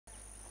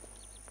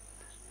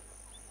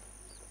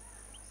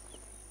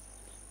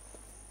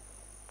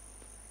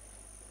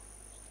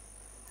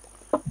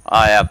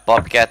Ah yeah,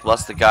 Bobcat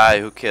was the guy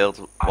who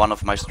killed one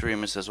of my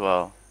streamers as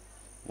well.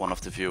 One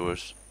of the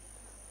viewers.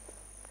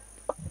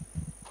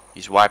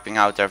 He's wiping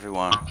out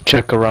everyone.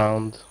 Check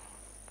around.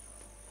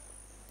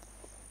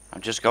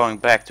 I'm just going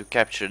back to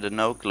capture the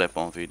no clip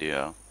on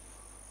video.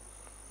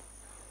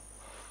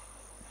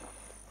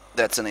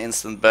 That's an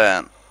instant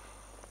ban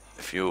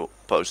if you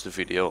post a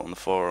video on the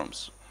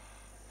forums.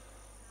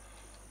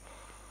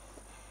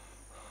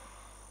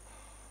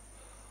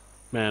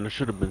 Man, I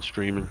should have been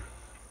streaming.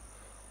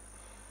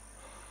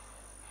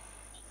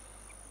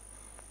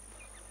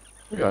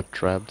 We got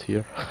trapped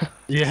here.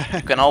 Yeah.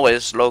 You can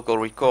always local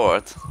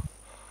record.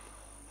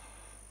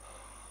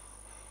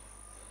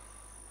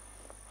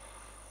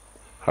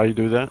 How you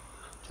do that?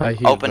 I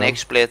hear Open them.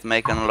 XSplit,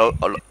 make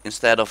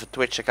instead of a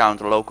Twitch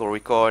account a local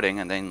recording,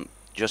 and then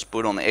just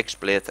put on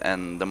XSplit,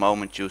 and the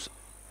moment you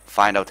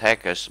find out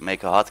hackers,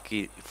 make a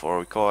hotkey for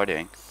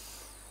recording.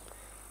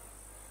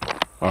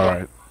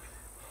 Alright.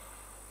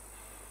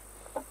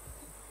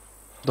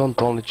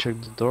 Don't only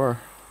check the door.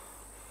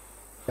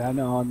 Yeah,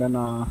 no, I'm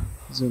gonna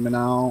zoom in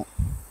out.